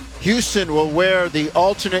Houston will wear the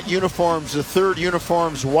alternate uniforms, the third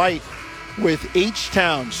uniforms white with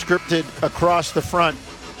H-Town scripted across the front.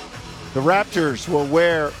 The Raptors will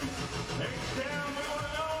wear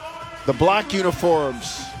the black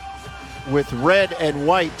uniforms with red and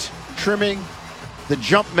white trimming, the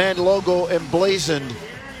Jumpman logo emblazoned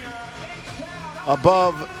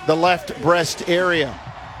above the left breast area.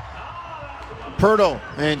 Pirtle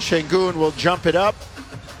and Şengün will jump it up.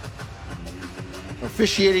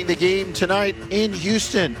 Officiating the game tonight in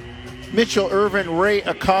Houston, Mitchell Irvin, Ray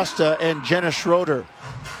Acosta, and Jenna Schroeder.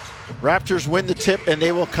 Raptors win the tip, and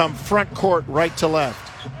they will come front court right to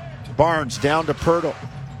left. Barnes down to Pirtle.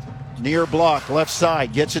 Near block, left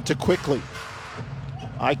side, gets it to Quickly.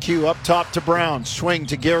 IQ up top to Brown. Swing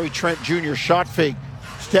to Gary Trent Jr. Shot fake.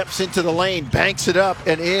 Steps into the lane, banks it up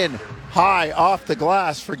and in. High off the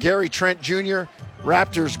glass for Gary Trent Jr.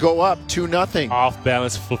 Raptors go up 2-0. Off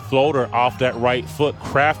balance floater off that right foot.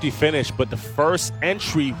 Crafty finish, but the first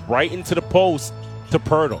entry right into the post to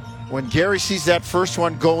Pirtle. When Gary sees that first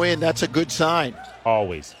one go in, that's a good sign.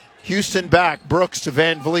 Always. Houston back. Brooks to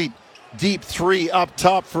Van Vliet. Deep three up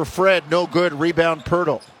top for Fred. No good. Rebound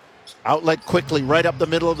Pirtle. Outlet Quickly right up the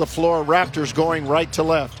middle of the floor. Raptors going right to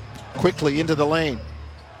left. Quickly into the lane.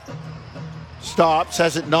 Stops,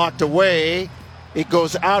 has it knocked away. It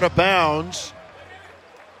goes out of bounds.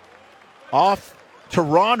 Off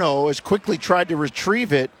Toronto as Quickly tried to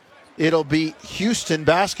retrieve it. It'll be Houston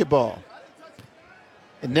basketball.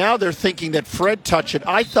 And now they're thinking that Fred touched it.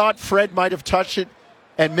 I thought Fred might have touched it,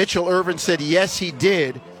 and Mitchell Irvin said yes, he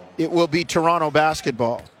did. It will be Toronto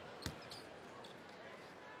basketball.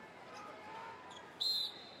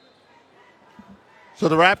 So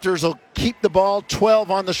the Raptors will keep the ball, 12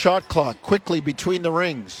 on the shot clock, Quickly between the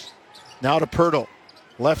rings. Now to Pirtle,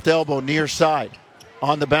 left elbow near side.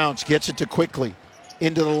 On the bounce, gets it to Quickly.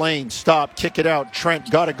 Into the lane, stop, kick it out. Trent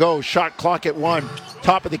got to go, shot clock at 1.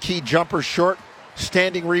 Top of the key, jumper short.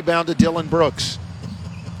 Standing rebound to Dylan Brooks.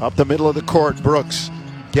 Up the middle of the court, Brooks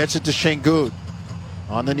gets it to Şengün.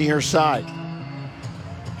 On the near side.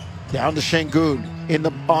 Down to Şengün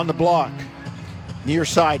on the block. Near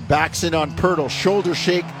side, backs in on Pirtle. Shoulder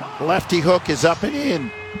shake, lefty hook is up and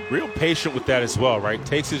in. Real patient with that as well, right?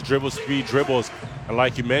 Takes his dribbles, 3 dribbles. And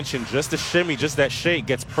like you mentioned, just the shimmy, just that shake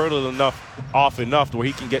gets Pirtle off enough where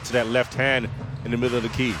he can get to that left hand in the middle of the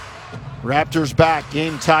key. Raptors back,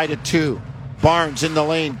 game tied at 2. Barnes in the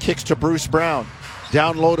lane, kicks to Bruce Brown.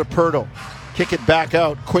 Down low to Pirtle. Kick it back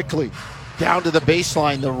out Quickly. Down to the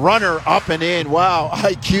baseline. The runner up and in. Wow,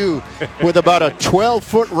 IQ with about a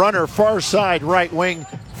 12-foot runner far side right wing.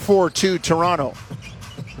 4-2 Toronto.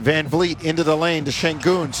 Van Vliet into the lane to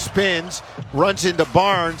Şengün. Spins, runs into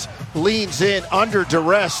Barnes, leans in under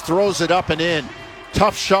duress, throws it up and in.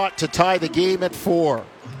 Tough shot to tie the game at 4.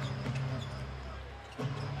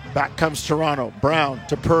 Back comes Toronto. Brown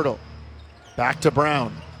to Pirtle. Back to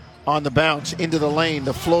Brown. On the bounce, into the lane.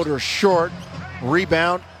 The floater short.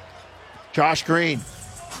 Rebound. Josh Green.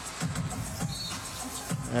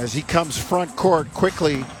 As he comes front court,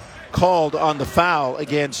 Quickly called on the foul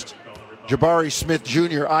against Jabari Smith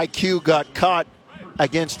Jr. IQ got caught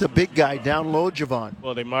against a big guy down low, Jevohn.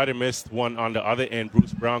 Well, they might have missed one on the other end.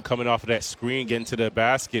 Bruce Brown coming off of that screen, getting to the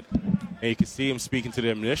basket. And you can see him speaking to the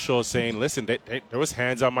initial saying, listen, there was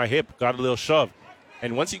hands on my hip, got a little shove.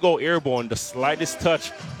 And once you go airborne, the slightest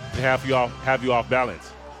touch can have you off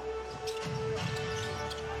balance.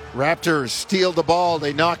 Raptors steal the ball.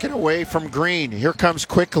 They knock it away from Green. Here comes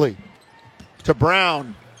Quickly to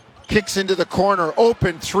Brown. Kicks into the corner.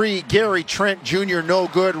 Open 3. Gary Trent Jr. No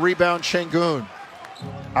good. Rebound Şengün.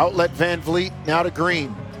 Outlet Van Vliet. Now to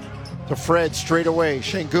Green. To Fred straight away.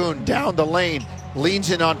 Şengün down the lane. Leans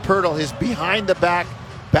in on Pirtle. His behind the back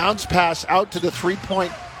bounce pass out to the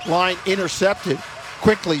 3-point line. Intercepted.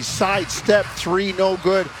 Quickly sidestep 3. No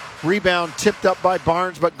good. Rebound tipped up by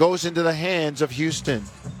Barnes but goes into the hands of Houston.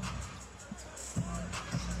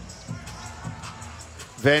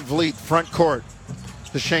 Van Vliet front court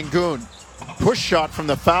to Şengün. Push shot from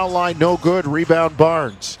the foul line, no good. Rebound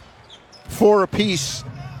Barnes. 4 apiece.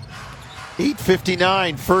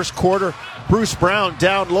 8:59 first quarter. Bruce Brown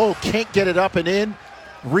down low, can't get it up and in.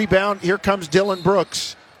 Rebound, here comes Dylan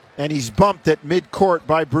Brooks. And he's bumped at midcourt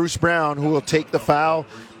by Bruce Brown, who will take the foul.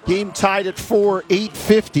 Game tied at 4,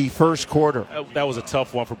 8:50 first quarter. That was a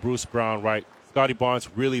tough one for Bruce Brown, right? Scotty Barnes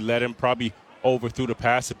really let him, probably overthrew the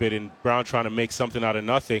pass a bit, and Brown trying to make something out of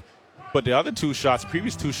nothing. But the other 2 shots,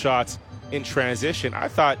 previous 2 shots in transition, I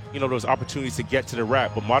thought, there was opportunities to get to the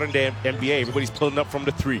rack. But modern day NBA, everybody's pulling up from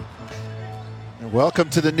the 3. And welcome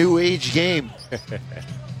to the new age game.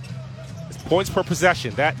 It's points per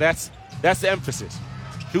possession. That's the emphasis.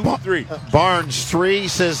 Shooting three. Barnes, three,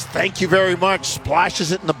 says thank you very much.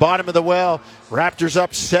 Splashes it in the bottom of the well. Raptors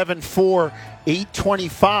up 7-4,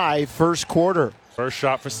 8:25 first quarter. First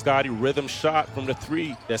shot for Scotty, rhythm shot from the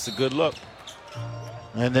three. That's a good look.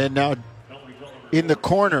 And then now in the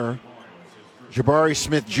corner, Jabari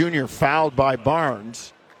Smith Jr. fouled by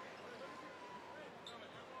Barnes.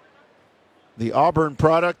 The Auburn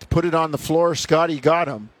product, put it on the floor. Scotty got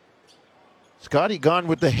him. Scotty gone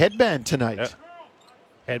with the headband tonight. Yeah.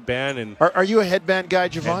 Headband and Are you a headband guy,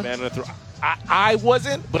 Jevohn? headband and I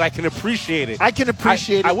wasn't, but I can appreciate it. I can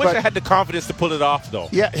appreciate it. I wish but I had the confidence to pull it off, though.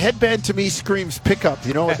 Yeah, headband to me screams pickup.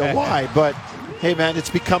 You know the why, but hey, man, it's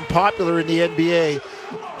become popular in the NBA.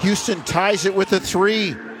 Houston ties it with a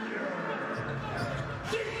three.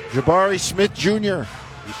 Jabari Smith Jr.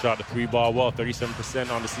 He shot the three ball well,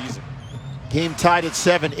 37% on the season. Game tied at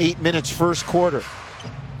 7, 8 minutes first quarter.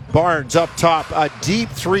 Barnes up top, a deep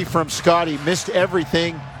three from Scotty, missed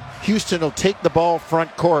everything. Houston will take the ball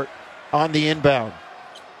front court on the inbound.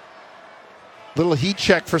 Little heat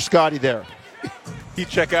check for Scotty there. Heat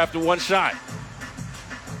check after one shot.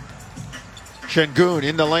 Şengün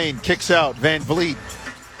in the lane, kicks out. Van Vliet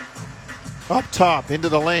up top into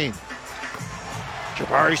the lane.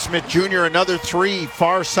 Jabari Smith Jr. another three,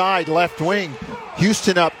 far side left wing.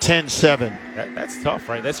 Houston up 10-7. That's tough,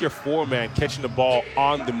 right? That's your four-man catching the ball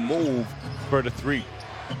on the move for the three.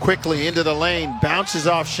 Quickly into the lane, bounces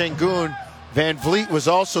off Şengün. Van Vliet was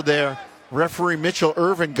also there. Referee Mitchell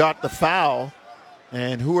Irvin got the foul.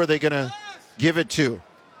 And who are they going to give it to?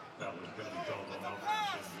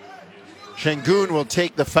 Şengün will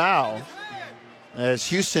take the foul. As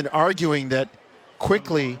Houston arguing that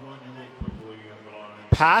quickly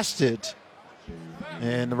passed it.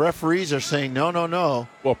 And the referees are saying, no, no, no.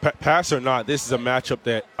 Well, pass or not, this is a matchup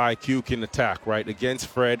that IQ can attack, right? Against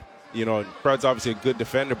Fred. You know, Fred's obviously a good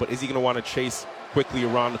defender, but is he going to want to chase quickly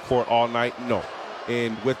around the court all night? No.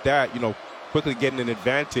 And with that, you know, quickly getting an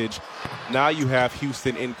advantage, now you have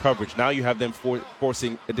Houston in coverage. Now you have them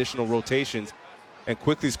forcing additional rotations. And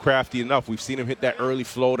Quickly's crafty enough. We've seen him hit that early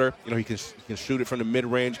floater. You know, he can shoot it from the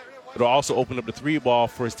mid-range. It'll also open up the three ball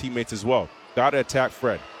for his teammates as well. Got to attack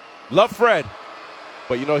Fred. Love Fred.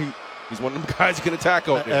 But, you know, he's one of them guys who can attack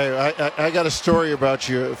out there. I got a story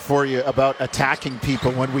for you about attacking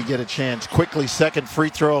people when we get a chance. Quickly, second free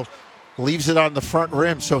throw, leaves it on the front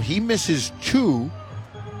rim. So he misses two,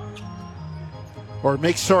 or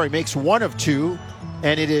makes one of two,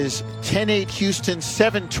 and it is 10-8 Houston,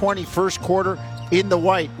 7:20 first quarter in the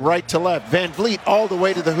white, right to left. Van Vliet all the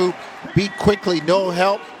way to the hoop, beat Quickly, no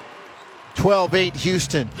help. 12-8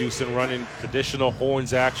 Houston. Houston running traditional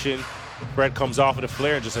horns action. Fred comes off of the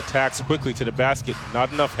flare and just attacks quickly to the basket.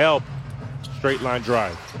 Not enough help. Straight line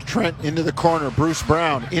drive. Trent into the corner. Bruce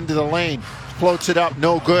Brown into the lane. Floats it up.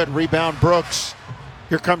 No good. Rebound Brooks.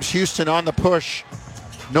 Here comes Houston on the push.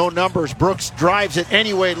 No numbers. Brooks drives it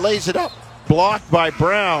anyway. Lays it up. Blocked by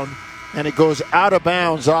Brown. And it goes out of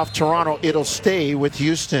bounds off Toronto. It'll stay with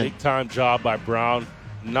Houston. Big time job by Brown.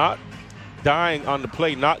 Not dying on the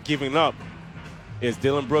play. Not giving up. As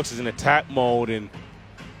Dylan Brooks is in attack mode and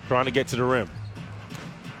trying to get to the rim.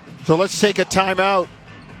 So let's take a timeout.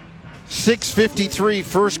 6:53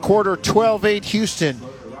 first quarter, 12-8 Houston.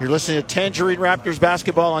 You're listening to Tangerine Raptors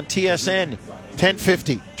basketball on TSN,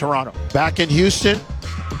 1050 Toronto. Back in Houston,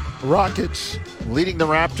 Rockets leading the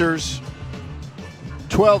Raptors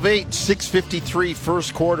 12-8, 6:53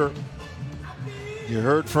 first quarter. You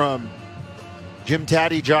heard from Jim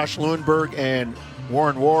Taddy, Josh Lewinberg, and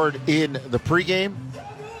Warren Ward in the pregame.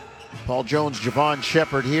 Paul Jones, Jevohn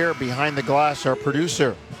Shepherd here. Behind the glass, our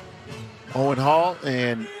producer, Owen Hall,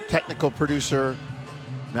 and technical producer,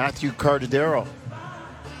 Matthew Cardadero.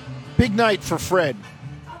 Big night for Fred.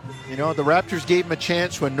 You know, the Raptors gave him a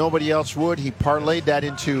chance when nobody else would. He parlayed that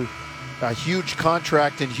into a huge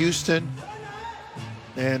contract in Houston.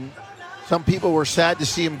 And some people were sad to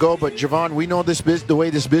see him go, but Jevohn, we know the way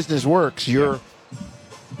this business works. Your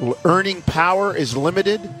earning power is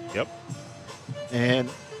limited. Yep. And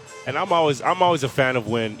I'm always a fan of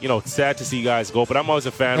when, you know, it's sad to see guys go, but I'm always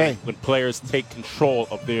a fan of when players take control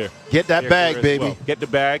of their get that bag, baby. Well. Get the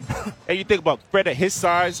bag. And you think about Fred at his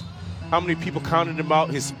size, how many people counted him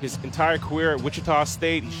out his entire career at Wichita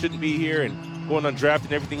State. He shouldn't be here and going undrafted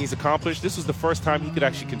and everything he's accomplished. This was the first time he could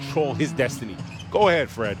actually control his destiny. Go ahead,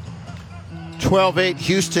 Fred. 12-8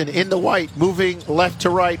 Houston in the white, moving left to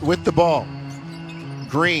right with the ball.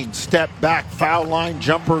 Green, step back, foul line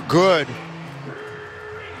jumper, good.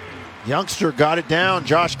 Youngster got it down.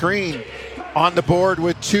 Josh Green on the board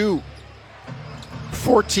with two.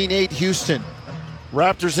 14-8 Houston.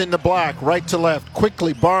 Raptors in the black, right to left.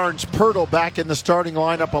 Quickly, Barnes, Pirtle back in the starting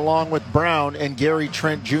lineup along with Brown and Gary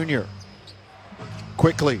Trent Jr.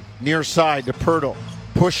 Quickly, near side to Pirtle.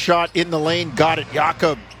 Push shot in the lane, got it.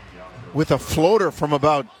 Jakob with a floater from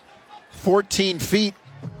about 14 feet.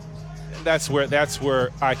 That's where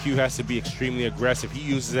IQ has to be extremely aggressive. He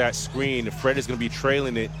uses that screen. If Fred is going to be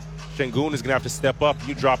trailing it, Şengün is going to have to step up.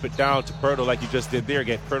 You drop it down to Pirtle like you just did there.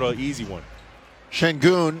 Get Pirtle an easy one.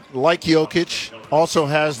 Şengün, like Jokic, also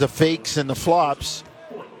has the fakes and the flops.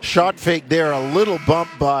 Shot fake there, a little bump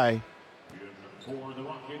by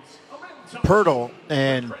Pirtle,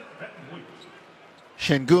 and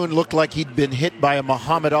Şengün looked like he'd been hit by a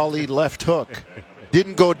Muhammad Ali left hook.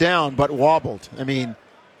 Didn't go down, but wobbled. I mean,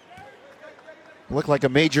 looked like a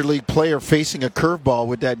major league player facing a curveball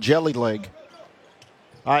with that jelly leg.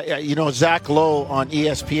 Zach Lowe on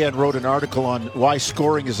ESPN wrote an article on why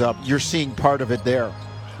scoring is up. You're seeing part of it there.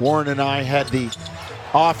 Warren and I had the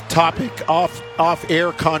off-topic,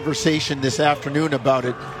 off-air conversation this afternoon about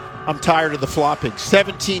it. I'm tired of the flopping.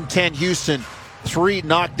 17-10 Houston, 3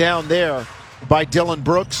 knocked down there by Dylan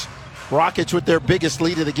Brooks. Rockets with their biggest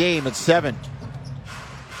lead of the game at 7.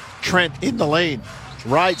 Trent in the lane,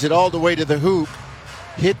 rides it all the way to the hoop,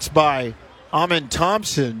 hits by Amen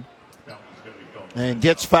Thompson, and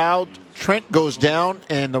gets fouled. Trent goes down,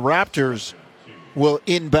 and the Raptors will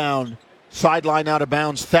inbound, sideline out of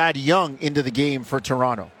bounds, Thad Young into the game for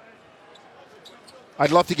Toronto.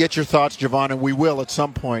 I'd love to get your thoughts, Jevohn, and we will at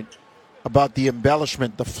some point, about the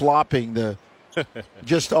embellishment, the flopping, the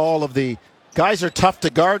just all of the guys are tough to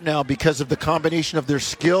guard now because of the combination of their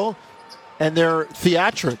skill and their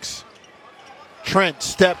theatrics. Trent,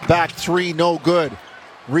 step back 3, no good.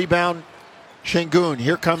 Rebound, Şengün.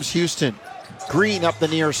 Here comes Houston. Green up the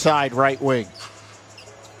near side, right wing.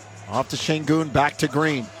 Off to Şengün, back to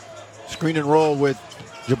Green. Screen and roll with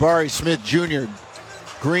Jabari Smith Jr.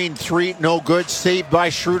 Green 3, no good. Saved by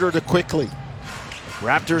Schroeder to Quickly.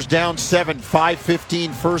 Raptors down 7,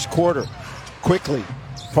 5:15 first quarter. Quickly,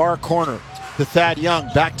 far corner to Thad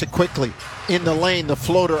Young, back to Quickly. In the lane, the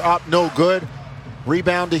floater up, no good.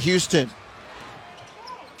 Rebound to Houston.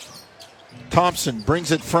 Thompson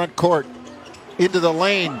brings it front court into the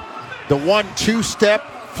lane. The 1-2 step,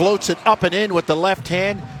 floats it up and in with the left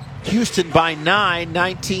hand. Houston by 9,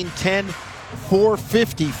 19-10,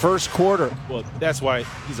 4:50 first quarter. Well, that's why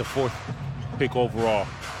he's a 4th pick overall,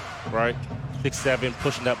 right? 6'7",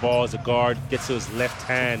 pushing that ball as a guard, gets to his left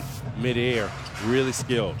hand midair. Really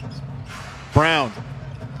skilled. Brown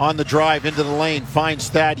on the drive into the lane, finds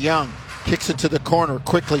Thad Young, kicks it to the corner,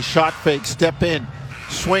 Quickly shot fake, step in,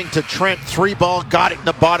 swing to Trent, 3-ball, got it in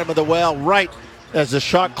the bottom of the well, right as the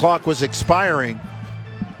shot clock was expiring.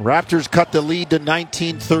 Raptors cut the lead to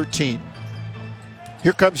 19-13.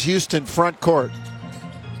 Here comes Houston front court.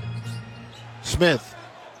 Smith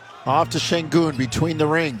off to Şengün between the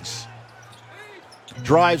rings.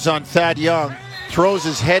 Drives on Thad Young, throws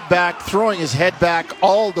his head back, throwing his head back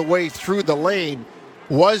all the way through the lane.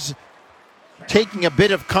 Was taking a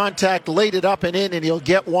bit of contact, laid it up and in, and he'll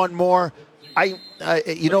get one more.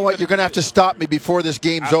 You know what? You're going to have to stop me before this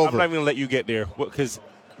game's over. I'm not even going to let you get there because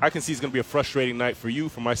I can see it's going to be a frustrating night for you,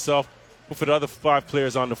 for myself, but for the other 5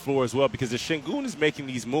 players on the floor as well, because if Şengün is making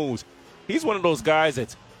these moves, he's one of those guys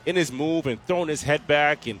that's in his move and throwing his head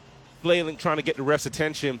back and flailing, trying to get the ref's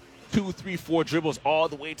attention, 2, 3, 4 dribbles all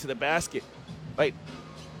the way to the basket. Like,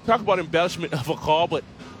 talk about embellishment of a call, but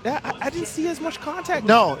I didn't see as much contact.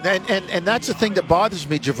 No, and that's the thing that bothers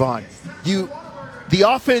me, Jevohn. The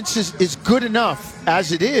offense is good enough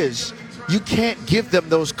as it is. You can't give them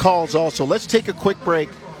those calls also. Let's take a quick break.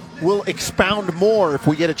 We'll expound more if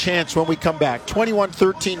we get a chance when we come back.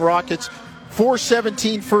 21-13 Rockets,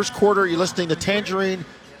 4:17 first quarter. You're listening to Tangerine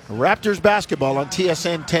Raptors basketball on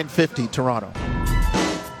TSN 1050 Toronto.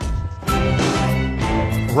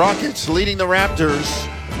 Rockets leading the Raptors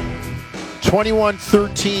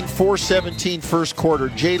 21-13, 4:17 first quarter.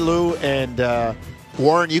 Jay Lou and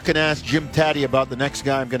Warren, you can ask Jim Taddy about the next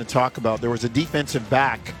guy I'm going to talk about. There was a defensive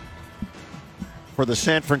back for the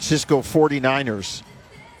San Francisco 49ers.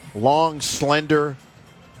 Long, slender,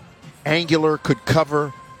 angular, could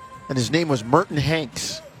cover, and his name was Merton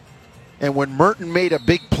Hanks. And when Merton made a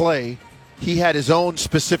big play, he had his own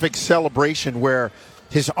specific celebration where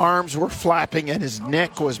his arms were flapping and his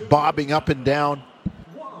neck was bobbing up and down.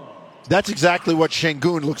 That's exactly what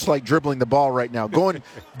Şengün looks like dribbling the ball right now. Go and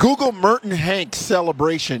Google Merton Hanks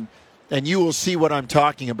celebration, and you will see what I'm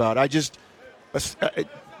talking about.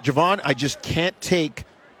 Jevohn, I just can't take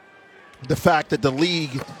the fact that the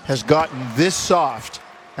league has gotten this soft,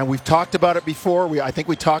 and we've talked about it before. I think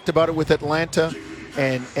we talked about it with Atlanta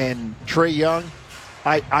and Trae Young.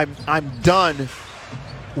 I'm done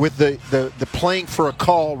with the playing for a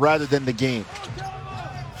call rather than the game.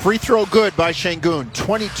 Free throw good by Şengün.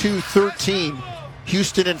 22-13.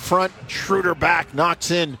 Houston in front. Schroeder back, knocks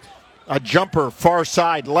in a jumper, far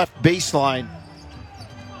side, left baseline.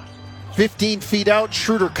 15 feet out.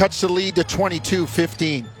 Schroeder cuts the lead to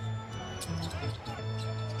 22-15.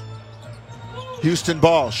 Houston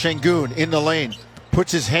ball. Şengün in the lane.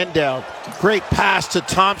 Puts his hand down. Great pass to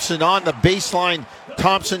Thompson on the baseline.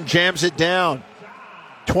 Thompson jams it down.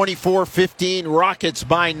 24-15. Rockets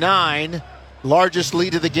by 9. Largest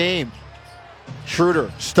lead of the game.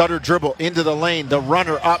 Schroeder, stutter dribble into the lane. The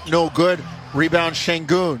runner up, no good. Rebound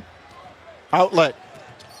Şengün. Outlet.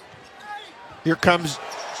 Here comes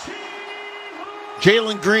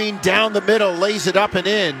Jalen Green down the middle, lays it up and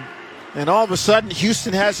in. And all of a sudden,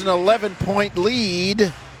 Houston has an 11-point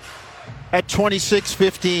lead at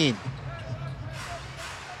 26-15.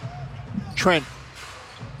 Trent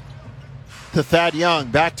to Thad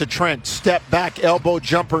Young, back to Trent. Step back, elbow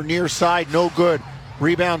jumper near side, no good.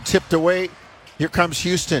 Rebound tipped away. Here comes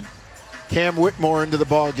Houston. Cam Whitmore into the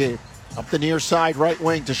ball game. Up the near side, right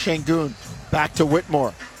wing to Şengün. Back to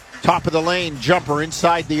Whitmore. Top of the lane, jumper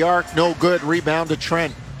inside the arc, no good. Rebound to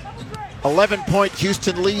Trent. 11-point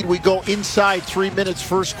Houston lead. We go inside 3 minutes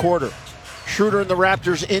first quarter. Schroeder and the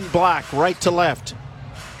Raptors in black, right to left.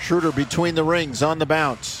 Schroeder between the rings on the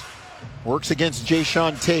bounce. Works against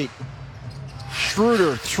Jayshawn Tate.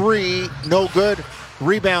 Schroeder, three, no good.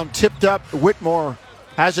 Rebound tipped up. Whitmore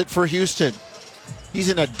has it for Houston. He's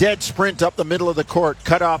in a dead sprint up the middle of the court,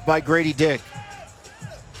 cut off by Grady Dick.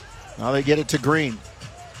 Now they get it to Green.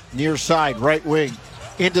 Near side, right wing.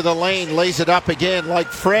 Into the lane, lays it up again like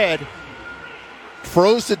Fred.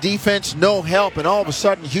 Froze the defense, no help, and all of a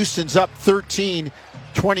sudden Houston's up 13,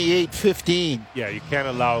 28-15. Yeah, you can't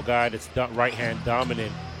allow a guy that's right-hand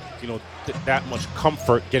dominant, that much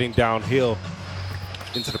comfort getting downhill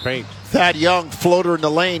into the paint. Thad Young, floater in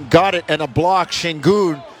the lane, got it and a block.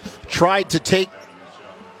 Şengün tried to take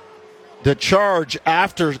the charge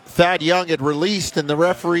after Thad Young had released, and the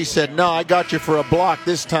referee said, no, I got you for a block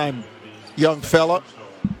this time, young fella.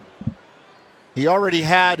 He already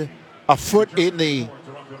had a foot in the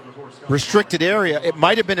restricted area. It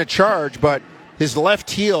might have been a charge, but his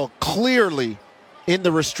left heel clearly in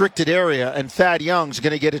the restricted area, and Thad Young's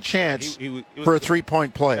going to get a chance for a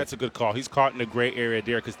three-point play. That's a good call. He's caught in the gray area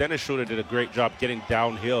there because Dennis Schroeder did a great job getting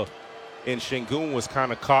downhill. And Şengün was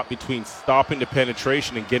kind of caught between stopping the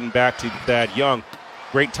penetration and getting back to Thad Young.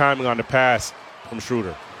 Great timing on the pass from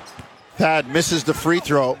Schroeder. Thad misses the free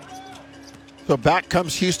throw. So back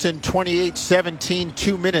comes Houston, 28-17,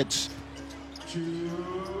 2 minutes.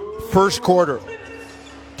 First quarter.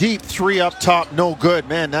 Deep three up top, no good.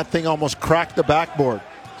 Man, that thing almost cracked the backboard.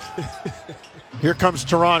 Here comes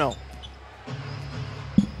Toronto.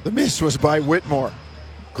 The miss was by Whitmore.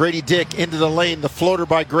 Grady Dick into the lane. The floater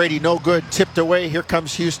by Grady, no good. Tipped away. Here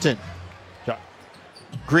comes Houston.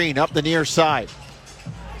 Green up the near side.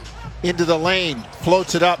 Into the lane.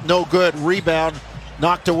 Floats it up, no good. Rebound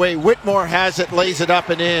knocked away. Whitmore has it, lays it up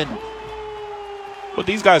and in. Well,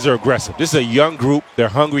 these guys are aggressive. This is a young group. They're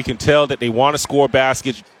hungry. You can tell that they want to score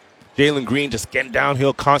baskets. Jalen Green just getting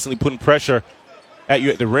downhill, constantly putting pressure at you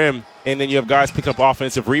at the rim. And then you have guys picking up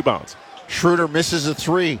offensive rebounds. Schroeder misses a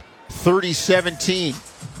three.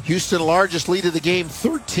 30-17. Houston largest lead of the game.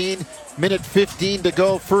 13-minute 15 to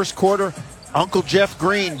go. First quarter. Uncle Jeff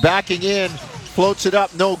Green backing in. Floats it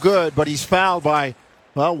up. No good. But he's fouled by,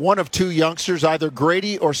 one of two youngsters, either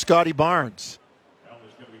Grady or Scotty Barnes.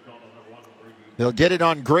 They'll get it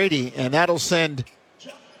on Grady, and that'll send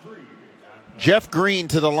Jeff Green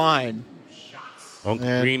to the line.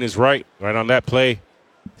 Uncle Green is right on that play.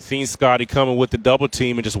 Seen Scotty coming with the double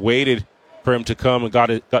team and just waited for him to come and got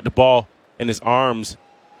the ball in his arms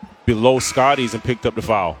below Scotty's and picked up the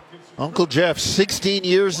foul. Uncle Jeff, 16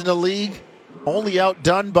 years in the league, only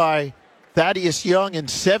outdone by Thaddeus Young in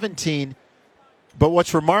 17. But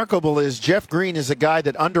what's remarkable is Jeff Green is a guy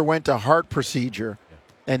that underwent a heart procedure,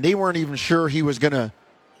 and they weren't even sure he was going to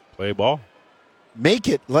play ball, make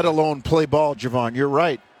it, let alone play ball, Jevohn. You're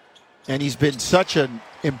right. And he's been such an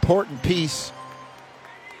important piece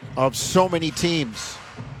of so many teams.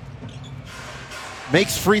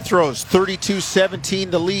 Makes free throws,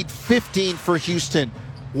 32-17, the lead, 15 for Houston.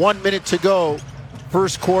 1 minute to go,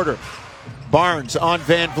 first quarter. Barnes on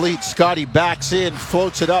Van Vliet. Scotty backs in,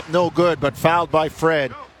 floats it up, no good, but fouled by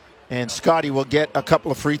Fred. And Scotty will get a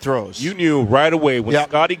couple of free throws. You knew right away when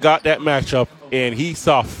Scotty got that matchup and he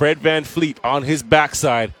saw Fred Van Vliet on his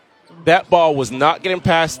backside, that ball was not getting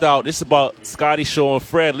passed out. This is about Scotty showing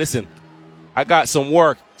Fred, listen, I got some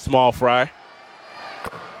work, small fry.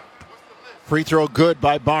 Free throw good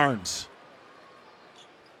by Barnes.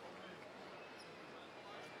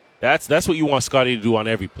 That's what you want Scotty to do on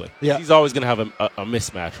every play. Yeah. He's always going to have a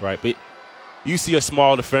mismatch, right? But you see a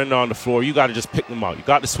small defender on the floor, you got to just pick them out. You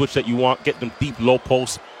got the switch that you want, get them deep, low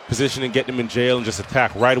post position and get them in jail and just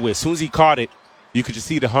attack right away. As soon as he caught it, you could just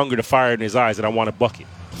see the hunger, the fire in his eyes, and I want a bucket.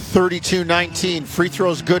 32-19. Free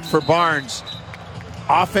throws good for Barnes.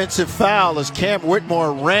 Offensive foul as Cam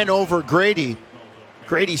Whitmore ran over Grady.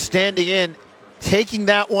 Grady standing in, taking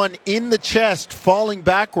that one in the chest, falling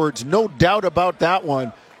backwards. No doubt about that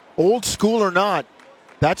one. Old school or not,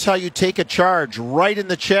 that's how you take a charge, right in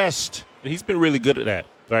the chest. He's been really good at that,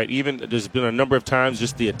 right? Even there's been a number of times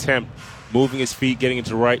just the attempt, moving his feet, getting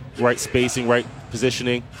into right spacing, right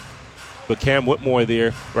positioning. But Cam Whitmore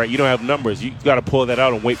there, right, you don't have numbers. You got to pull that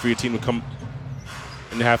out and wait for your team to come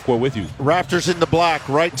in the half court with you. Raptors in the black,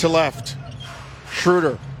 right to left.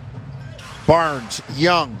 Schroeder, Barnes,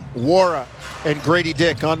 Young, Wara, and Grady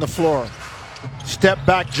Dick on the floor. Step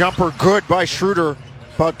back jumper, good by Schroeder.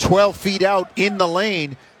 About 12 feet out in the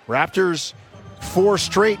lane. Raptors 4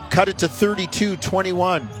 straight, cut it to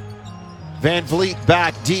 32-21. Van Vliet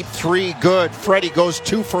back, deep 3, good. Freddie goes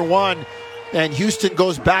 2 for 1. And Houston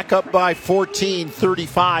goes back up by 14,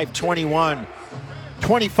 35-21.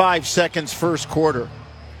 25 seconds first quarter.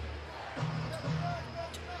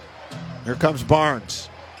 Here comes Barnes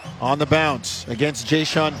on the bounce against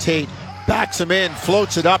Jayshawn Tate. Backs him in,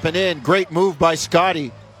 floats it up and in. Great move by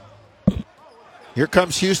Scotty. Here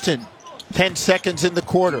comes Houston. 10 seconds in the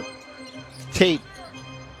quarter. Tate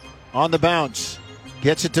on the bounce.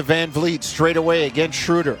 Gets it to Van Vliet straight away against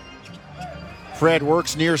Schroeder. Fred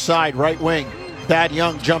works near side, right wing. Thad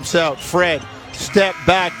Young jumps out. Fred, step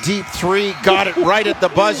back, deep 3. Got it right at the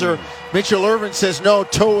buzzer. Mitchell Irvin says no,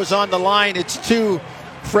 toe is on the line. It's 2.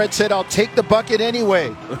 Fred said, I'll take the bucket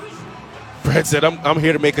anyway. Fred said, I'm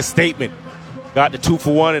here to make a statement. Got the 2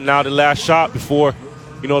 for 1, and now the last shot before,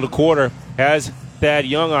 the quarter has Thad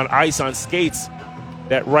Young on ice on skates.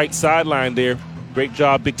 That right sideline there. Great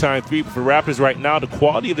job, big time 3. But for Raptors right now, the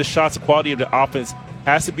quality of the shots, the quality of the offense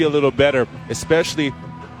has to be a little better, especially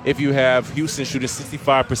if you have Houston shooting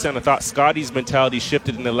 65%. I thought Scotty's mentality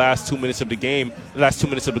shifted in the last 2 minutes of the game, the last 2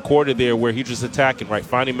 minutes of the quarter there, where he's just attacking, right,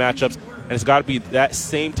 finding matchups. And it's got to be that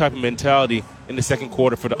same type of mentality in the second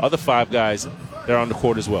quarter for the other 5 guys that are on the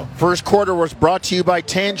court as well. First quarter was brought to you by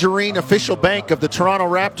Tangerine, official bank of the Toronto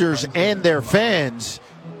Raptors and their fans.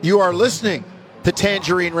 You are listening to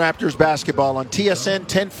Tangerine Raptors basketball on TSN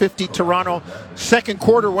 1050 Toronto. Second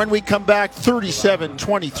quarter when we come back,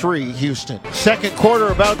 37-23 Houston. Second quarter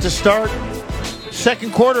about to start.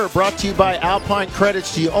 Second quarter brought to you by Alpine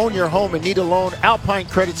Credits. Do you own your home and need a loan? Alpine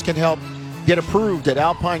Credits can help. Get approved at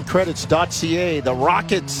alpinecredits.ca. The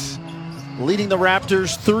Rockets leading the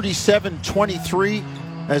Raptors 37-23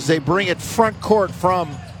 as they bring it front court from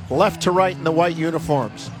left to right in the white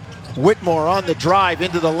uniforms. Whitmore on the drive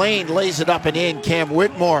into the lane, lays it up and in. Cam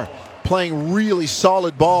Whitmore playing really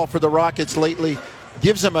solid ball for the Rockets lately.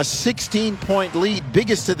 Gives them a 16-point lead,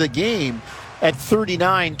 biggest of the game, at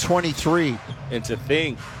 39-23. And to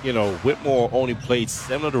think, Whitmore only played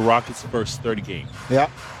 7 of the Rockets' first 30 games. Yeah.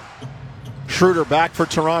 Schroeder back for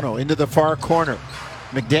Toronto into the far corner.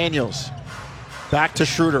 McDaniels back to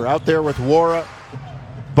Schroeder out there with Wara,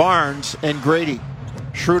 Barnes, and Grady.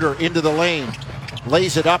 Schroeder into the lane.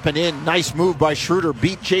 Lays it up and in. Nice move by Schroeder.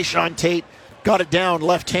 Beat Jayshawn Tate. Got it down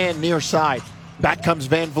left hand near side. Back comes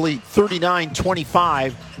Van Vliet.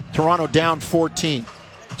 39-25. Toronto down 14.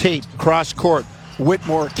 Tate cross court.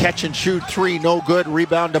 Whitmore catch and shoot 3. No good.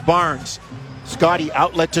 Rebound to Barnes. Scotty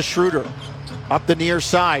outlet to Schroeder. Up the near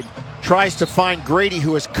side. Tries to find Grady,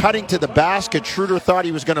 who is cutting to the basket. Schroeder thought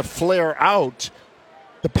he was going to flare out.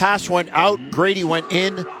 The pass went out. Grady went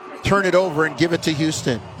in. Turn it over and give it to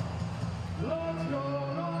Houston.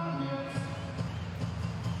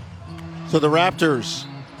 So the Raptors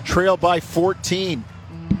trail by 14.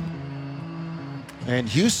 And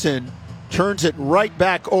Houston turns it right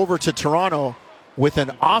back over to Toronto with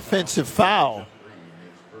an offensive foul.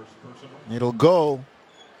 It'll go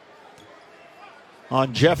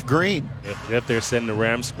on Jeff Green. Jeff there setting the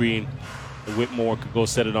ram screen. Whitmore could go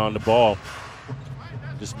set it on the ball.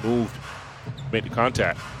 Just moved, made the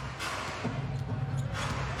contact.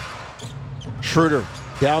 Schroeder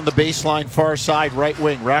down the baseline, far side, right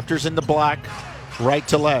wing. Raptors in the black, right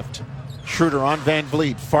to left. Schroeder on Van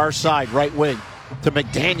Vliet, far side, right wing. To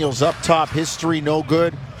McDaniels up top. His 3 no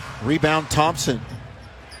good. Rebound Thompson.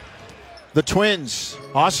 The Twins,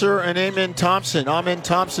 Osser and Amen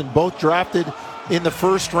Thompson, both drafted in the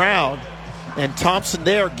first round. And Thompson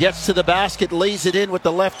there gets to the basket, lays it in with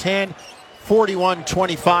the left hand.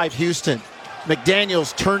 41-25 Houston.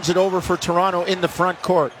 McDaniels turns it over for Toronto in the front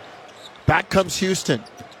court. Back comes Houston.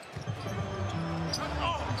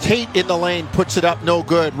 Tate in the lane, puts it up, no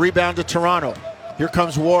good. Rebound to Toronto. Here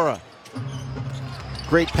comes Wara.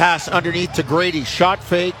 Great pass underneath to Grady. Shot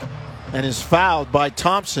fake and is fouled by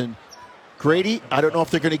Thompson. Grady, I don't know if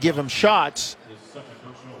they're going to give him shots,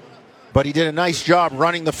 but he did a nice job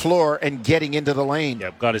running the floor and getting into the lane. Yeah,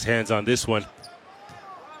 got his hands on this one.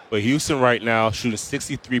 But Houston right now shooting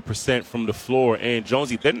 63% from the floor. And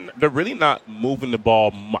Jonesy, they're really not moving the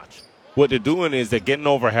ball much. What they're doing is they're getting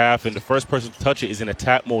over half, and the first person to touch it is in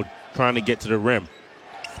attack mode, trying to get to the rim.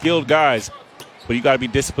 Skilled guys, but you got to be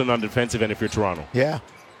disciplined on the defensive end if you're Toronto. Yeah.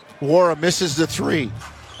 Wara misses the three.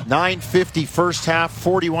 9:50 first half,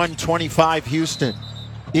 41-25 Houston.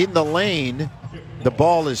 In the lane, the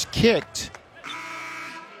ball is kicked.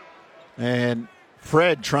 And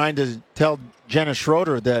Fred trying to tell Jenna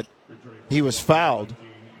Schroeder that he was fouled.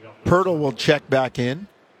 Pirtle will check back in.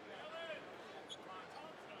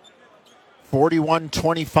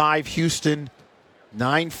 41-25 Houston,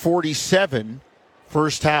 9:47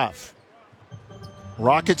 first half.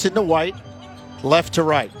 Rockets in the white, left to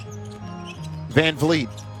right. Van Vliet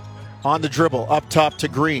on the dribble, up top to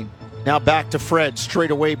Green. Now back to Fred,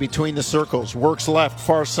 straight away between the circles. Works left,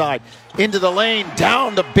 far side. Into the lane,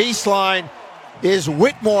 down the baseline is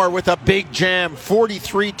Whitmore with a big jam.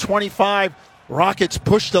 43-25. Rockets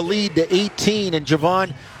push the lead to 18. And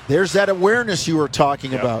Jevohn, there's that awareness you were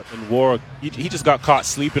talking about. And Warwick, he just got caught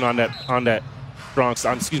sleeping on that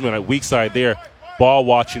weak side there. Ball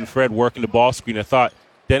watching Fred working the ball screen. I thought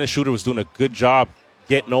Dennis Schroeder was doing a good job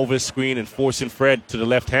getting over his screen and forcing Fred to the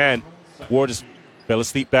left hand. Ward just fell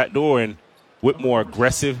asleep back door, and Whitmore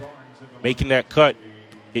aggressive, making that cut.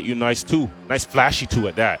 Get you nice flashy two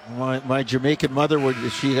at that. My Jamaican mother would,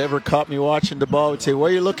 if she ever caught me watching the ball, would say,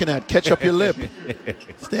 "What are you looking at? Catch up your lip."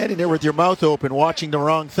 Standing there with your mouth open, watching the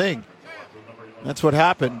wrong thing. That's what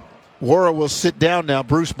happened. Wara will sit down now.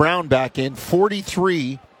 Bruce Brown back in.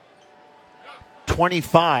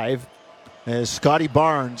 43-25 as Scotty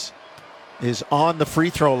Barnes is on the free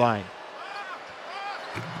throw line.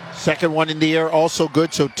 Second one in the air, also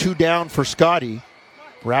good, so 2 down for Scotty.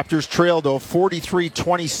 Raptors trail, though,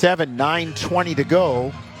 43-27, 9:20 to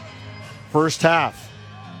go. First half.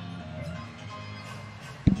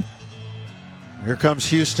 Here comes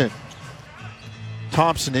Houston.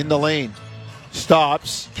 Thompson in the lane.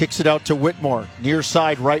 Stops, kicks it out to Whitmore. Near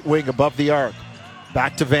side, right wing, above the arc.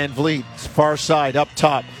 Back to Van Vliet, far side, up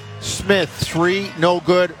top. Smith, three, no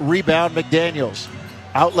good. Rebound, McDaniels.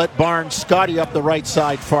 Outlet Barnes, Scotty up the right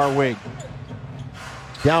side, far wing.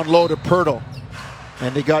 Down low to Pirtle.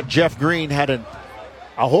 And they got Jeff Green, had a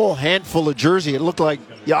whole handful of jersey. It looked like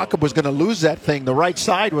Jakob was going to lose that thing. The right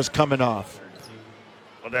side was coming off.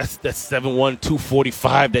 Well, that's 7'1",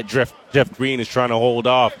 245 that Jeff Green is trying to hold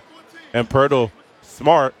off. And Pirtle,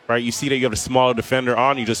 smart, right? You see that you have a smaller defender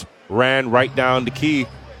on. You just ran right down the key,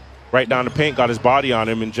 right down the paint, got his body on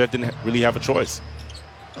him, and Jeff didn't really have a choice.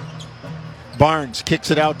 Barnes kicks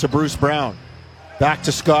it out to Bruce Brown. Back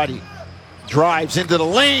to Scotty. Drives into the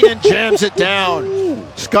lane and jams it down.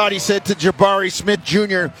 Scotty said to Jabari Smith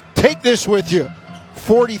Jr., "Take this with you."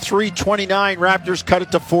 43-29, Raptors cut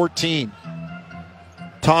it to 14.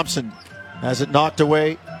 Thompson has it knocked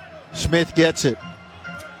away. Smith gets it.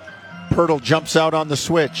 Pirtle jumps out on the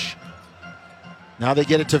switch. Now they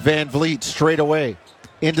get it to Van Vliet straight away.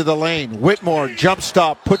 Into the lane. Whitmore, jump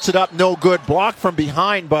stop, puts it up, no good. Blocked from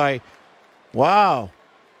behind by, wow.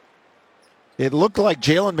 It looked like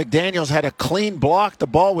Jalen McDaniels had a clean block. The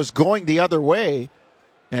ball was going the other way.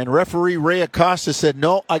 And referee Ray Acosta said,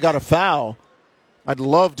 "No, I got a foul." I'd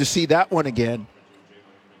love to see that one again.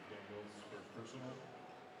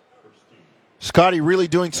 Scotty really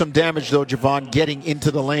doing some damage, though, Jevohn, getting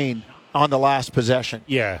into the lane on the last possession.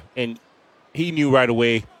 Yeah, and he knew right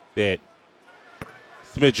away that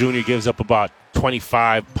Smith Jr. gives up about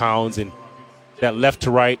 25 pounds, and that left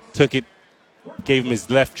to right took it, gave him his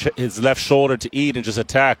left shoulder to eat and just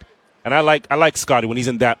attacked. And I like Scotty when he's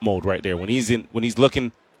in that mode right there. When he's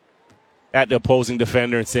looking at the opposing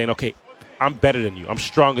defender and saying, "Okay, I'm better than you. I'm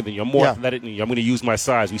stronger than you. I'm more athletic than you. I'm going to use my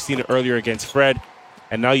size." We've seen it earlier against Fred,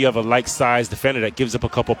 and now you have a like-sized defender that gives up a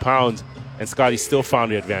couple pounds, and Scotty still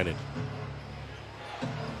found the advantage.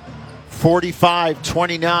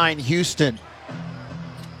 45-29 Houston.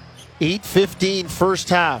 8:15 first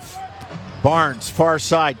half. Barnes, far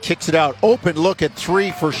side, kicks it out. Open look at three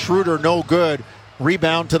for Schroeder, no good.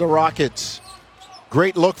 Rebound to the Rockets.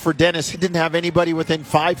 Great look for Dennis. He didn't have anybody within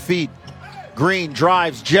 5 feet. Green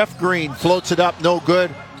drives. Jeff Green floats it up, no good.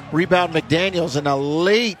 Rebound McDaniels, and a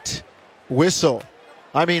late whistle.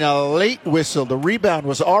 A late whistle. The rebound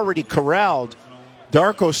was already corralled.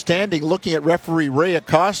 Darko standing, looking at referee Ray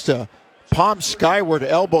Acosta. Palms skyward,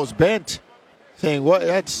 elbows bent. saying, "What?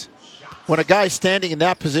 That's when a guy's standing in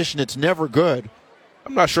that position. It's never good."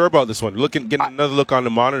 I'm not sure about this one. Getting another look on the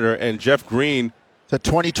monitor, and Jeff Green. It's a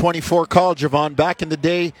 2024 call, Jevohn. Back in the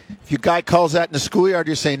day, if your guy calls that in the schoolyard,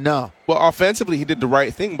 you're saying no. Well, offensively, he did the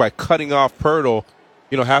right thing by cutting off Pirtle,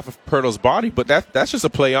 half of Pirtle's body. But that's just a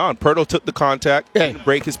play on. Pirtle took the contact, didn't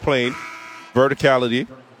break his plane, verticality.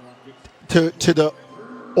 To the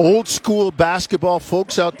old school basketball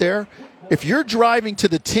folks out there, if you're driving to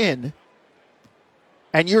the tin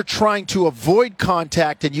and you're trying to avoid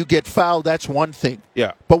contact and you get fouled, that's one thing.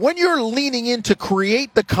 Yeah. But when you're leaning in to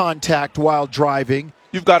create the contact while driving,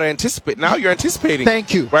 you've got to anticipate. Now you're anticipating.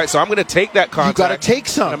 Thank you. Right, so I'm going to take that contact. You've got to take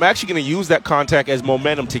some. And I'm actually going to use that contact as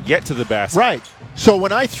momentum to get to the basket. Right. So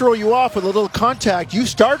when I throw you off with a little contact, you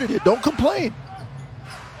started it. Don't complain.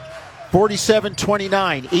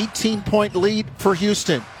 47-29, 18-point lead for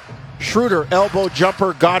Houston. Schroeder, elbow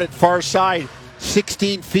jumper, got it far side,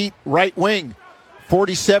 16 feet, right wing.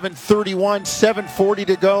 47-31, 7:40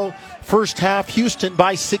 to go. First half, Houston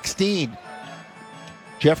by 16.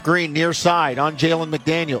 Jeff Green near side on Jalen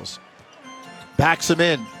McDaniels. Backs him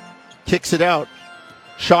in, kicks it out.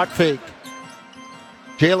 Shot fake.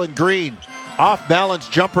 Jalen Green, off balance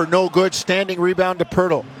jumper, no good. Standing rebound to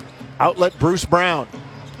Pirtle. Outlet Bruce Brown.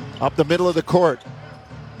 Up the middle of the court.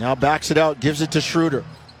 Now backs it out, gives it to Schroeder.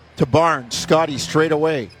 To Barnes. Scotty straight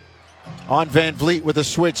away. On Van Vliet with a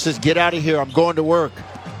switch. Says, get out of here. I'm going to work.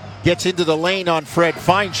 Gets into the lane on Fred.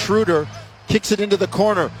 Finds Schroeder. Kicks it into the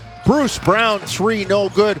corner. Bruce Brown, three, no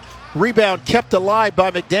good. Rebound kept alive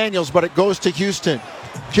by McDaniels, but it goes to Houston.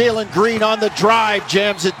 Jalen Green on the drive.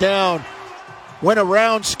 Jams it down. Went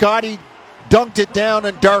around. Scotty dunked it down,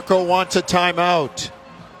 and Darko wants a timeout.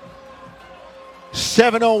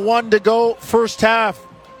 7:01 to go, first half.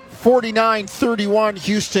 49-31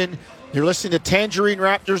 Houston. You're listening to Tangerine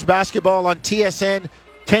Raptors basketball on TSN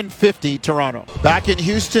 1050 Toronto. Back in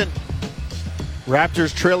Houston,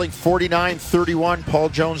 Raptors trailing 49-31. Paul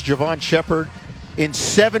Jones, Jevohn Shepherd. In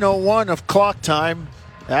 7:01 of clock time,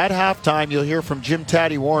 at halftime, you'll hear from Jim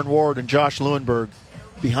Taddy, Warren Ward, and Josh Lewinberg.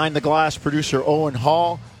 Behind the glass, producer Owen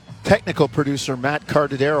Hall, technical producer Matt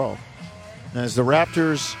Cardadero. As the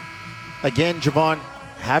Raptors, again, Jevohn,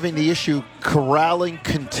 having the issue corralling,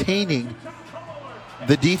 containing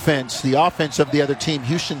the defense, the offense of the other team.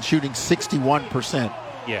 Houston shooting 61%.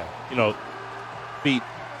 Yeah, feet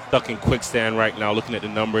stuck in quicksand right now, looking at the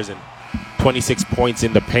numbers, and 26 points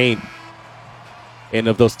in the paint. And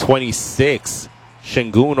of those 26,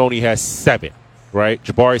 Şengün only has 7, right?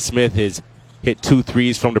 Jabari Smith has hit 2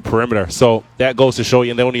 threes from the perimeter. So that goes to show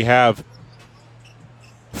you, and they only have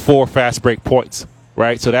 4 fast break points.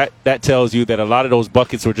 Right, so that tells you that a lot of those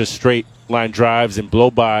buckets were just straight line drives and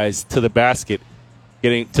blow-bys to the basket,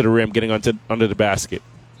 getting to the rim, getting under the basket.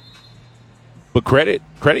 But credit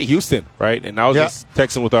Houston, right? And I was just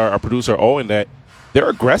texting with our producer Owen that they're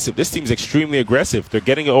aggressive. This team's extremely aggressive. They're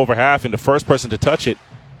getting it over half, and the first person to touch it,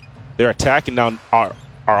 they're attacking. Now, are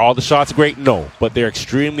all the shots great? No, but they're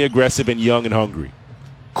extremely aggressive and young and hungry.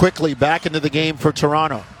 Quickly back into the game for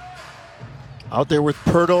Toronto. Out there with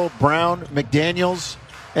Pirtle, Brown, McDaniels,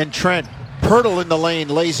 and Trent. Pirtle in the lane,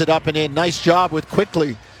 lays it up and in. Nice job with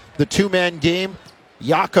Quickly. The two-man game.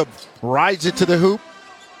 Jakob rides it to the hoop.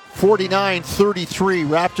 49-33.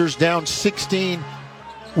 Raptors down 16.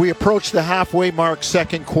 We approach the halfway mark,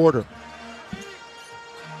 second quarter.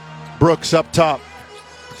 Brooks up top.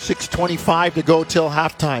 6:25 to go till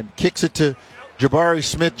halftime. Kicks it to Jabari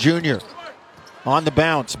Smith Jr. On the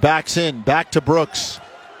bounce. Backs in. Back to Brooks.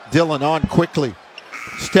 Dillon on quickly.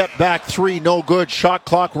 Step back three, no good. Shot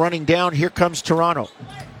clock running down. Here comes Toronto.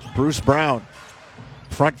 Bruce Brown.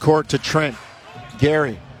 Front court to Trent.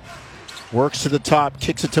 Gary works to the top.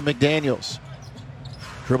 Kicks it to McDaniels.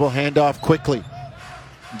 Dribble handoff quickly.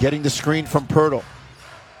 Getting the screen from Pirtle.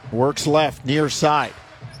 Works left, near side.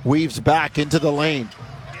 Weaves back into the lane.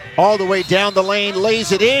 All the way down the lane.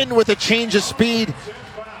 Lays it in with a change of speed.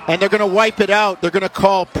 And they're going to wipe it out. They're going to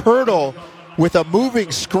call Pirtle with a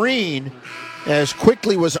moving screen as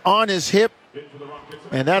Quickly was on his hip.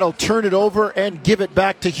 And that'll turn it over and give it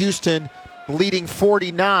back to Houston, leading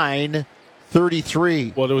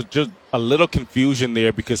 49-33. Well, there was just a little confusion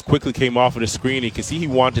there because Quickly came off of the screen. You can see he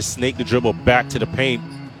wanted to snake the dribble back to the paint.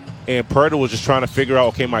 And Pirtle was just trying to figure out,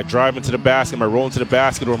 okay, am I driving to the basket, am I rolling to the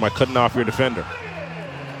basket, or am I cutting off your defender?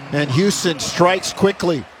 And Houston strikes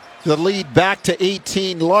Quickly. The lead back to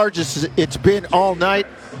 18, largest it's been all night.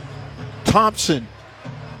 Thompson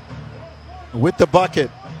with the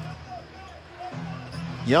bucket.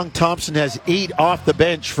 Young Thompson has 8 off the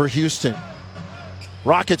bench for Houston.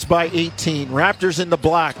 Rockets by 18. Raptors in the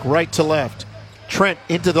black, right to left. Trent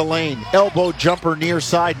into the lane. Elbow jumper near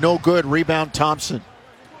side. No good. Rebound Thompson.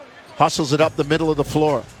 Hustles it up the middle of the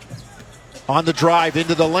floor. On the drive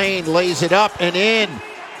into the lane. Lays it up and in.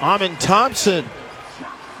 Amen Thompson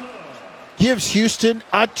gives Houston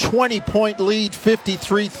a 20-point lead,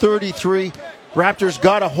 53-33. Raptors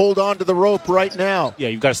got to hold on to the rope right now. Yeah,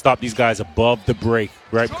 you've got to stop these guys above the break,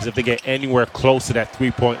 right? Because if they get anywhere close to that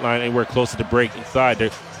three-point line, anywhere close to the break inside, they're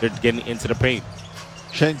getting into the paint.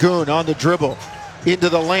 Şengün on the dribble. Into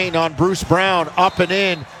the lane on Bruce Brown. Up and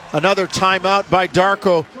in. Another timeout by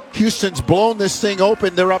Darko. Houston's blown this thing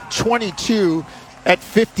open. They're up 22 at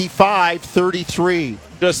 55-33.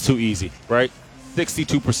 Just too easy, right?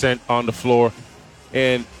 62% on the floor.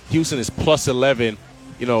 And Houston is plus 11,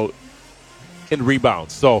 in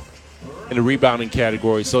rebounds. So, in the rebounding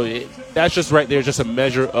category. So, that's just right there, just a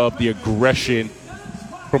measure of the aggression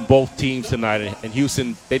from both teams tonight. And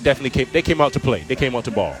Houston, they definitely came out to play. They came out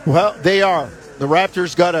to ball. Well, they are. The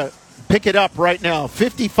Raptors got to pick it up right now.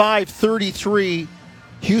 55-33.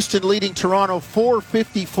 Houston leading Toronto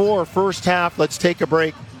 4:54 first half. Let's take a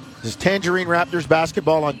break. This is Tangerine Raptors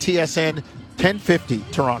basketball on TSN 1050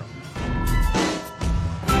 Toronto.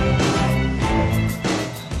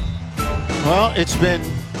 Well, it's been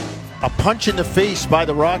a punch in the face by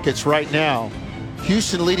the Rockets right now.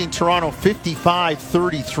 Houston leading Toronto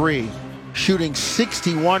 55-33, shooting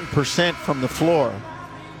 61% from the floor.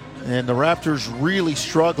 And the Raptors really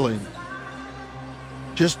struggling,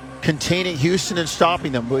 just containing Houston and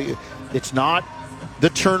stopping them. It's not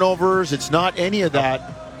the turnovers. It's not any of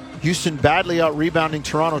that. Houston badly out-rebounding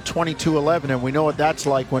Toronto 22-11, and we know what that's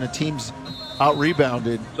like when a team's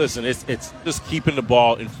out-rebounded. Listen, it's just keeping the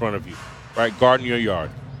ball in front of you, right? Guarding your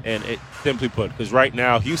yard. And it simply put, because right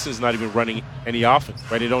now Houston's not even running any offense,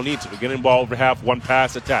 right? They don't need to. They're getting the ball over half, one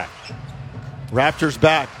pass attack. Raptors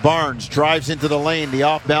back. Barnes drives into the lane. The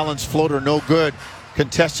off-balance floater, no good.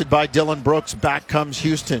 Contested by Dillon Brooks. Back comes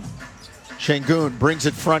Houston. Şengün brings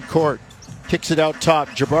it front court. Kicks it out top.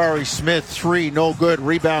 Jabari Smith, three, no good.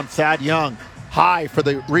 Rebound, Thad Young. High for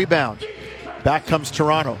the rebound. Back comes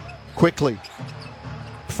Toronto. Quickly.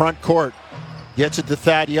 Front court. Gets it to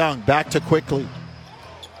Thad Young. Back to Quickly.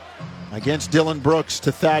 Against Dillon Brooks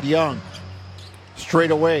to Thad Young.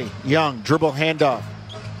 Straight away. Young, dribble handoff.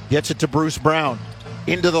 Gets it to Bruce Brown.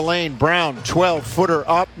 Into the lane. Brown, 12-footer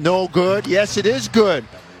up. No good. Yes, it is good.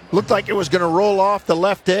 Looked like it was going to roll off the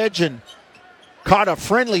left edge and caught a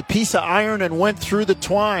friendly piece of iron and went through the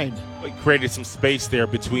twine. It created some space there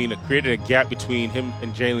created a gap between him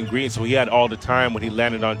and Jalen Green, so he had all the time when he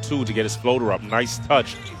landed on two to get his floater up. Nice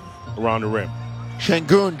touch around the rim.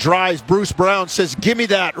 Şengün drives. Bruce Brown says, "Give me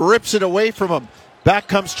that." Rips it away from him. Back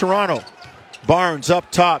comes Toronto. Barnes up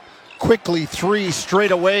top. Quickly, three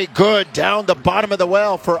straight away. Good. Down the bottom of the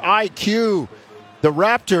well for IQ. The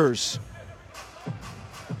Raptors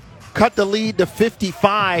cut the lead to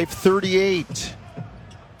 55-38.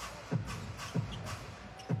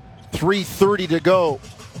 3:30 to go.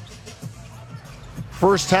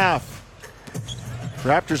 First half.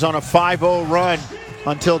 Raptors on a 5-0 run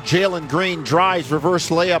until Jalen Green drives, reverse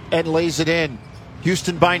layup, and lays it in.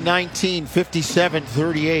 Houston by 19,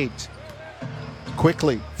 57-38.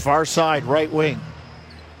 Quickly, far side, right wing.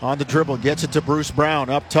 On the dribble, gets it to Bruce Brown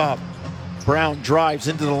up top. Brown drives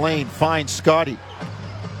into the lane, finds Scotty.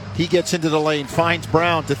 He gets into the lane, finds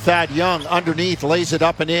Brown to Thad Young. Underneath, lays it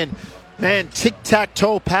up and in. Man,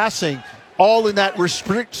 tic-tac-toe passing, all in that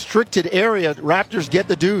restricted area. Raptors get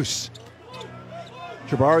the deuce.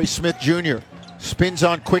 Jabari Smith Jr. spins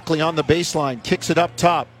on Quickly on the baseline, kicks it up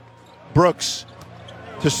top. Brooks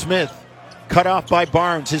to Smith. Cut off by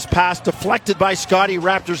Barnes. His pass deflected by Scotty.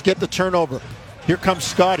 Raptors get the turnover. Here comes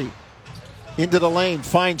Scotty. Into the lane.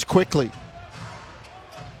 Finds Quickly.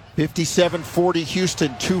 57-40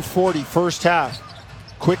 Houston. 2:40 first half.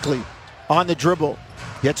 Quickly on the dribble.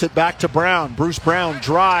 Gets it back to Brown. Bruce Brown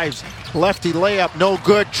drives. Lefty layup. No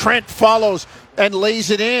good. Trent follows and lays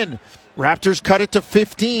it in. Raptors cut it to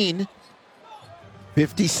 15.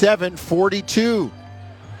 57-42.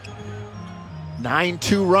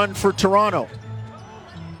 9-2 run for Toronto.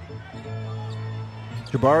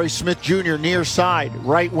 Jabari Smith Jr. near side,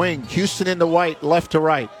 right wing. Houston in the white, left to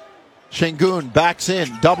right. Şengün backs in,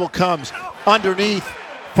 double comes underneath,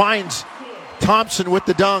 finds Thompson with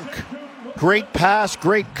the dunk. Great pass,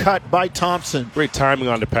 great cut by Thompson. Great timing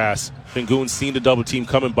on the pass. Şengün seen the double team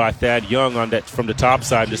coming by Thad Young on that from the top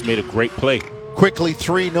side, just made a great play. Quickly,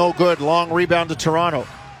 three, no good. Long rebound to Toronto.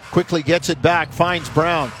 Quickly gets it back, finds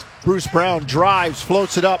Brown. Bruce Brown drives,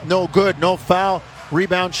 floats it up, no good, no foul.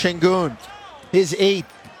 Rebound Şengün. His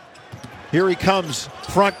eighth. Here he comes,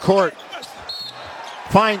 front court.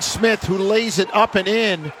 Finds Smith, who lays it up and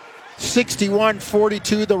in.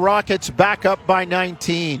 61-42, the Rockets back up by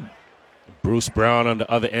 19. Bruce Brown on the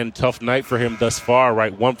other end, tough night for him thus far,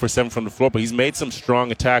 right? 1 for 7 from the floor, but he's made some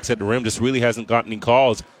strong attacks at the rim, just really hasn't gotten any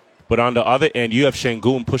calls. But on the other end, you have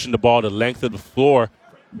Şengün pushing the ball the length of the floor,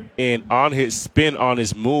 and on his spin, on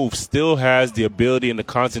his move, still has the ability and the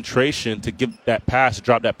concentration to give that pass,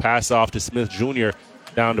 drop that pass off to Smith Jr.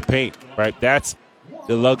 down the paint, right? That's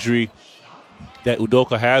the luxury that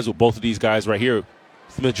Udoka has with both of these guys right here.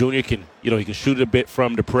 Smith Jr. can, he can shoot it a bit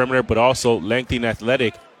from the perimeter, but also lengthy and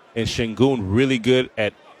athletic. And Şengün really good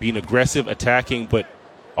at being aggressive, attacking, but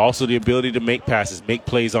also the ability to make passes, make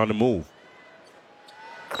plays on the move.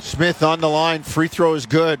 Smith on the line. Free throw is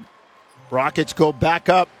good. Rockets go back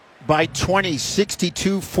up by 20,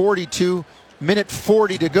 62-42. Minute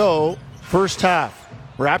 40 to go. First half.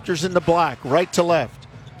 Raptors in the black, right to left.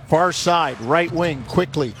 Far side, right wing,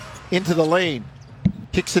 quickly into the lane.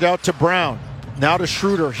 Kicks it out to Brown. Now to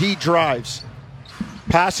Schroeder. He drives.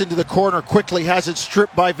 Pass into the corner, quickly has it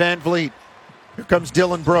stripped by Van Vliet. Here comes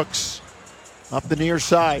Dylan Brooks. Up the near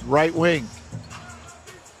side, right wing.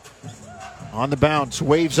 On the bounce,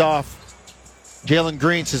 waves off. Jalen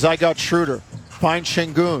Green says, I got Schroeder. Finds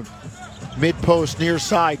Şengün. Mid-post, near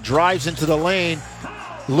side, drives into the lane.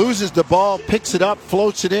 Loses the ball, picks it up,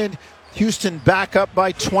 floats it in. Houston back up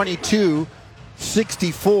by 22,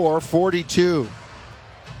 64-42.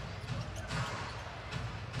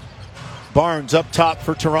 Barnes up top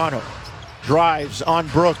for Toronto. Drives on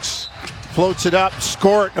Brooks. Floats it up.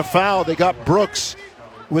 Score it and a foul. They got Brooks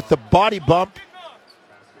with the body bump.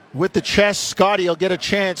 With the chest, Scotty will get a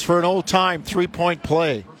chance for an old-time three-point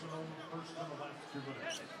play.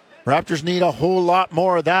 Raptors need a whole lot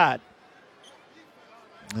more of that.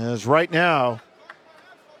 As right now,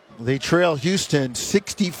 they trail Houston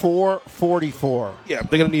 64-44. Yeah,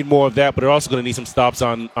 they're going to need more of that, but they're also going to need some stops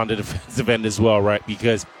on the defensive end as well, right?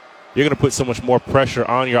 Because you're going to put so much more pressure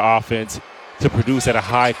on your offense to produce at a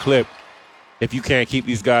high clip if you can't keep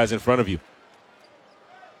these guys in front of you.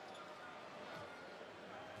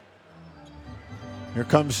 Here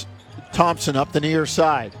comes Thompson up the near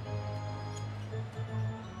side.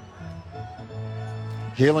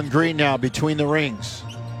 Jalen Green now between the rings.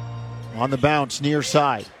 On the bounce, near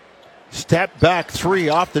side. Step back three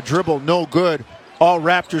off the dribble, no good. All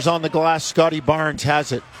Raptors on the glass. Scotty Barnes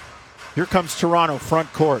has it. Here comes Toronto,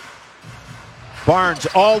 front court. Barnes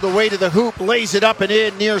all the way to the hoop, lays it up and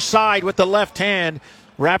in near side with the left hand.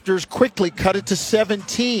 Raptors quickly cut it to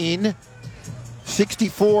 17,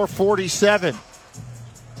 64-47.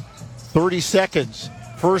 30 seconds,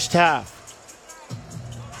 first half.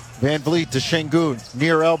 Van Vliet to Şengün,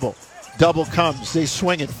 near elbow. Double comes, they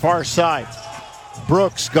swing it, far side.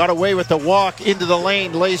 Brooks got away with the walk into the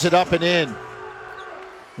lane, lays it up and in.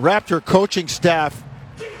 Raptor coaching staff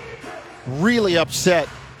really upset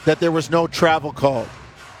that there was no travel call.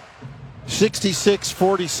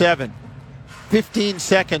 66-47. 15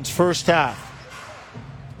 seconds, first half.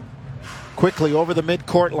 Quickly over the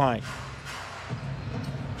midcourt line.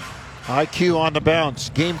 IQ on the bounce.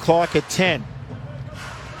 Game clock at 10.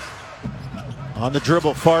 On the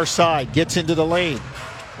dribble, far side. Gets into the lane.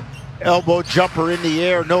 Elbow jumper in the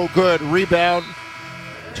air, no good. Rebound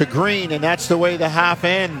to Green, and that's the way the half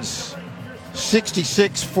ends.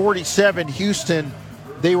 66-47. Houston,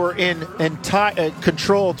 they were in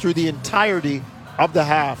control through the entirety of the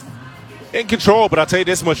half. In control, but I'll tell you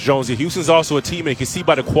this much, Jonesy. Houston's also a team, and you can see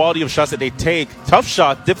by the quality of shots that they take, tough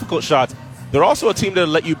shots, difficult shots, they're also a team that'll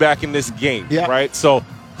let you back in this game, right? So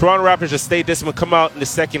Toronto Raptors just stay disciplined, come out in the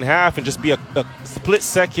second half and just be a split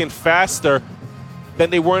second faster than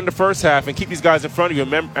they were in the first half and keep these guys in front of you.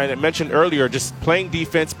 And I mentioned earlier, just playing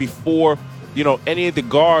defense before any of the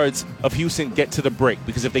guards of Houston get to the break.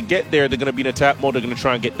 Because if they get there, they're going to be in attack mode. They're going to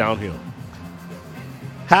try and get downhill.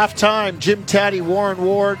 Halftime, Jim Taddy, Warren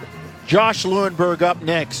Ward, Josh Lewenberg up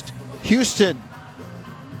next. Houston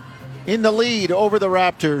in the lead over the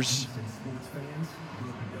Raptors.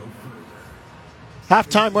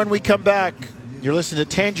 Halftime when we come back. You're listening to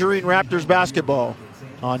Tangerine Raptors basketball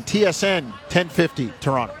on TSN 1050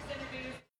 Toronto.